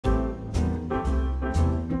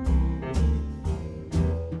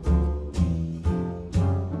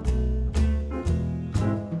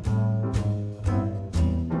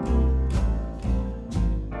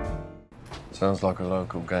Sounds like a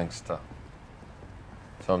local gangster.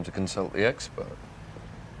 Time to consult the expert.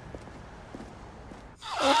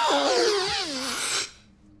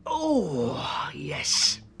 Oh,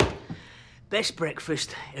 yes. Best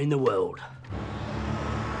breakfast in the world.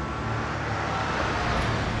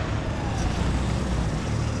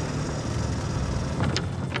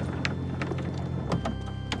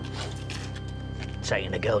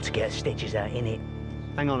 Taking a girl to get stitches out, innit?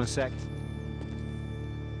 Hang on a sec.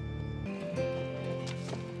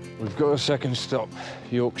 We've got a second stop,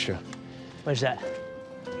 Yorkshire. Where's that?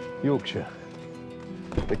 Yorkshire.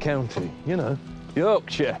 The county, you know,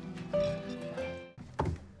 Yorkshire.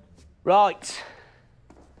 Right.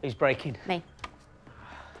 Who's breaking? Me.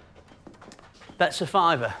 That's a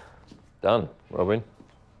fiver. Done, Robin.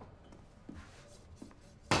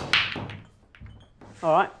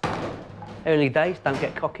 All right. Early days, don't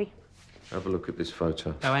get cocky. Have a look at this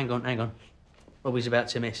photo. Oh, hang on, hang on. Robbie's about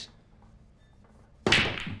to miss.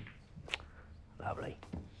 Lovely.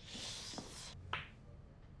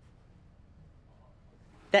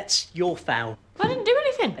 That's your foul. I didn't do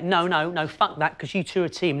anything. No, fuck that, because you two are a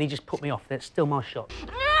team and he just put me off. That's still my shot.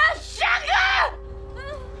 Shanker!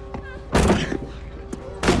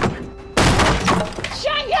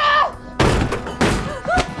 Shanker!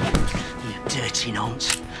 You dirty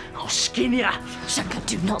nonce. I'll skin you. Shanker,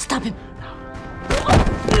 do not stab him.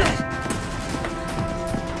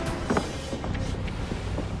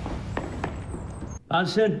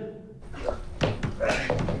 Bunsen.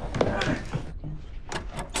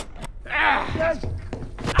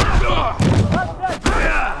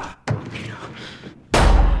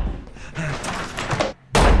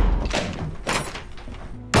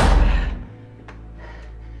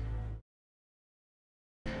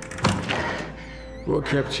 What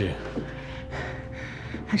kept you?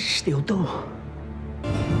 That's a steel door.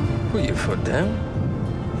 Put your foot down.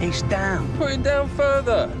 It's down. Put it down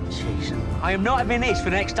further. Jeez. I am not having this for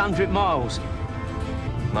the next 100 miles.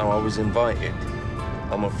 No, I was invited.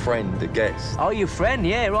 I'm a friend, a guest. Oh, your friend?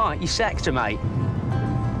 Yeah, right. You sacked her, mate.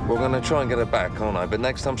 We're gonna try and get her back, aren't I? But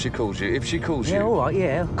next time she calls you, if she calls Yeah, you... all right,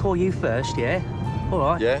 yeah. I'll call you first, yeah? All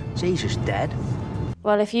right. Yeah? Jesus, Dad.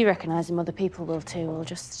 Well, if you recognise him, other people will too. We'll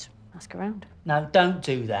just ask around. No, don't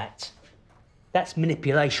do that. That's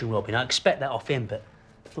manipulation, Robin. I expect that off him, but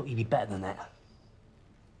I thought you'd be better than that.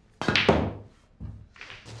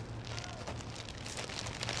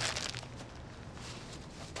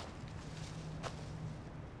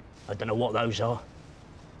 I don't know what those are.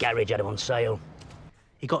 Garage had them on sale.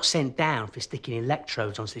 He got sent down for sticking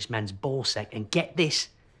electrodes onto this man's ballsack. And get this,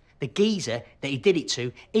 the geezer that he did it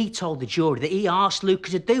to, he told the jury that he asked Luca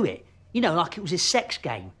to do it. You know, like it was a sex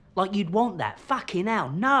game. Like you'd want that. Fucking hell,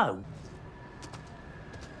 no.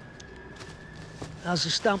 How's the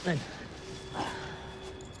stump then?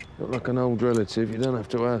 Look like an old relative. You don't have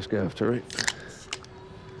to ask after it.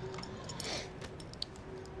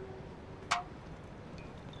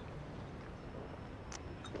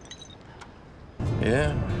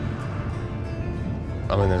 Yeah.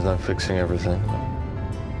 I mean, there's no fixing everything.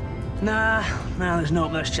 Nah, there's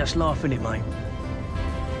not. That's just life, innit, mate?